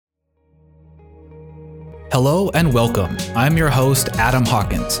Hello and welcome. I'm your host, Adam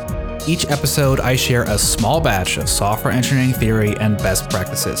Hawkins. Each episode, I share a small batch of software engineering theory and best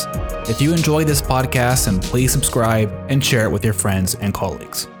practices. If you enjoy this podcast, then please subscribe and share it with your friends and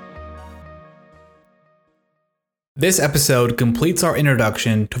colleagues. This episode completes our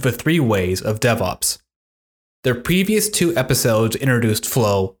introduction to the 3 ways of DevOps. The previous 2 episodes introduced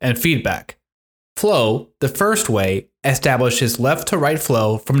flow and feedback. Flow, the first way, establishes left to right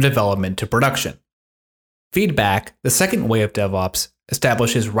flow from development to production. Feedback, the second way of DevOps,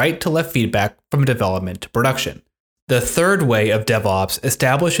 establishes right to left feedback from development to production. The third way of DevOps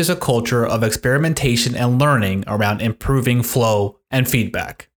establishes a culture of experimentation and learning around improving flow and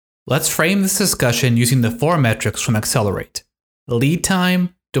feedback. Let's frame this discussion using the 4 metrics from Accelerate: lead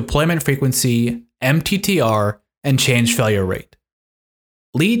time, deployment frequency, MTTR, and change failure rate.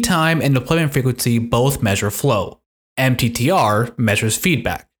 Lead time and deployment frequency both measure flow. MTTR measures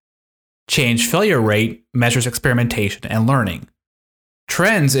feedback. Change failure rate measures experimentation and learning.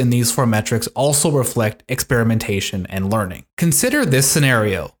 Trends in these 4 metrics also reflect experimentation and learning. Consider this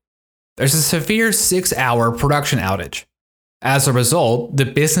scenario. There's a severe 6-hour production outage. As a result, the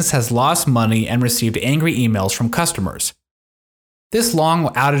business has lost money and received angry emails from customers. This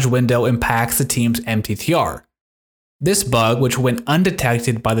long outage window impacts the team's MTTR. This bug, which went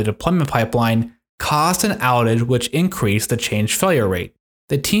undetected by the deployment pipeline, caused an outage which increased the change failure rate.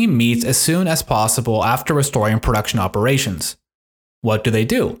 The team meets as soon as possible after restoring production operations. What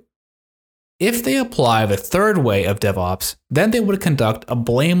do? If they apply the third way of DevOps, then they would conduct a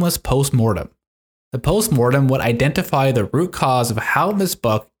blameless postmortem. The postmortem would identify the root cause of how this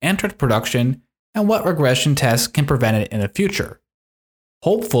bug entered production and what regression tests can prevent it in the future.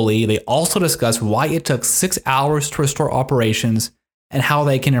 Hopefully, they also discuss why it took 6 hours to restore operations and how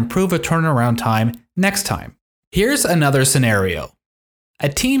they can improve the turnaround time next time. Here's another scenario. A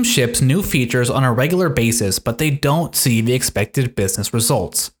team ships new features on a regular basis, but they don't see the expected business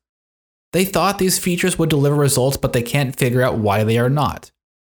results. They thought these features would deliver results, but they can't figure out why they are not.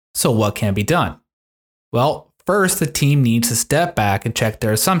 So what can be done? Well, first the team needs to step back and check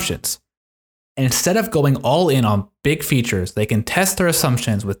their assumptions. Instead of going all in on big features, they can test their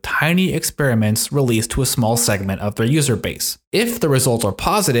assumptions with tiny experiments released to a small segment of their user base. If the results are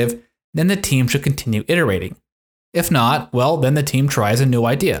positive, then the team should continue iterating. If not, well, then the team tries a new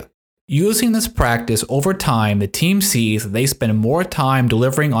idea. Using this practice over time, the team sees that they spend more time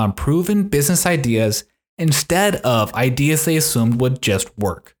delivering on proven business ideas instead of ideas they assumed would just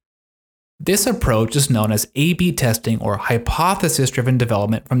work. This approach is known as A/B testing or hypothesis-driven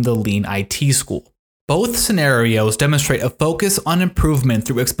development from the Lean IT school. Both scenarios demonstrate a focus on improvement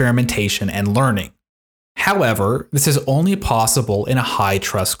through experimentation and learning. However, this is only possible in a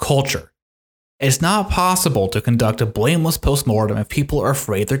high-trust culture. It's not possible to conduct a blameless postmortem if people are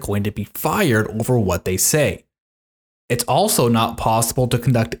afraid they're going to be fired over what they say. It's also not possible to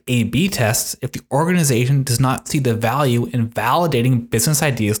conduct A/B tests if the organization does not see the value in validating business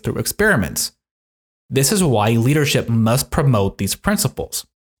ideas through experiments. This is why leadership must promote these principles.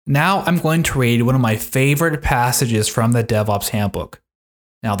 Now I'm going to read one of my favorite passages from the DevOps Handbook.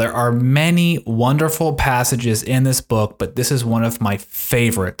 Now there are many wonderful passages in this book, but this is one of my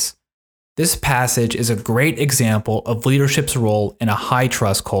favorites. This passage is a great example of leadership's role in a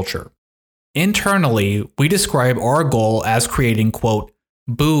high-trust culture. Internally, we describe our goal as creating, quote,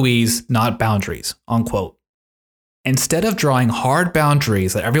 buoys, not boundaries, unquote. Instead of drawing hard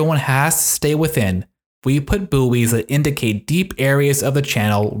boundaries that everyone has to stay within, we put buoys that indicate deep areas of the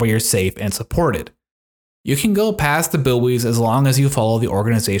channel where you're safe and supported. You can go past the buoys as long as you follow the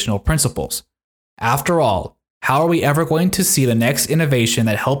organizational principles. After all, how are we ever going to see the next innovation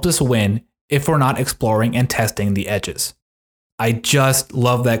that helps us win if we're not exploring and testing the edges? I just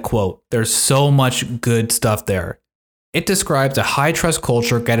love that quote. There's so much good stuff there. It describes a high-trust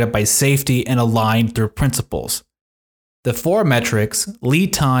culture guided by safety and aligned through principles. The 4 metrics,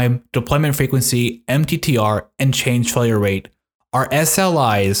 lead time, deployment frequency, MTTR, and change failure rate, are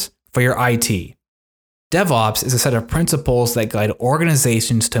SLIs for your IT. DevOps is a set of principles that guide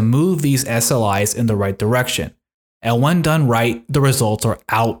organizations to move these SLIs in the right direction. And when done right, the results are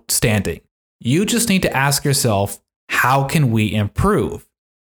outstanding. You just need to ask yourself, how can we improve?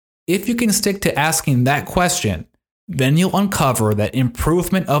 If you can stick to asking that question, then you'll uncover that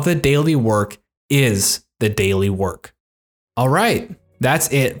improvement of the daily work is the daily work. All right,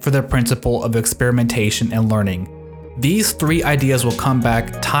 that's it for the principle of experimentation and learning. These 3 ideas will come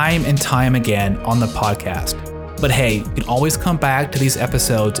back time and time again on the podcast. But hey, you can always come back to these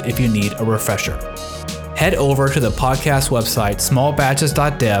episodes if you need a refresher. Head over to the podcast website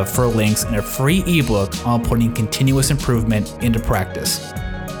smallbatches.dev for links and a free ebook on putting continuous improvement into practice.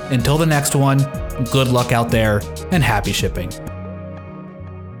 Until the next one, Good luck out there, and happy shipping.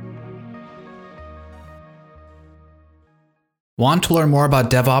 Want to learn more about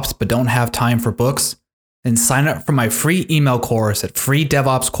DevOps but don't have time for books? Then sign up for my free email course at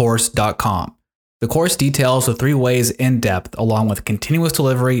freedevopscourse.com. The course details the 3 ways in depth, along with continuous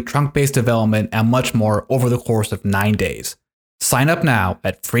delivery, trunk-based development, and much more over the course of 9 days. Sign up now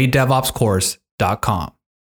at freedevopscourse.com.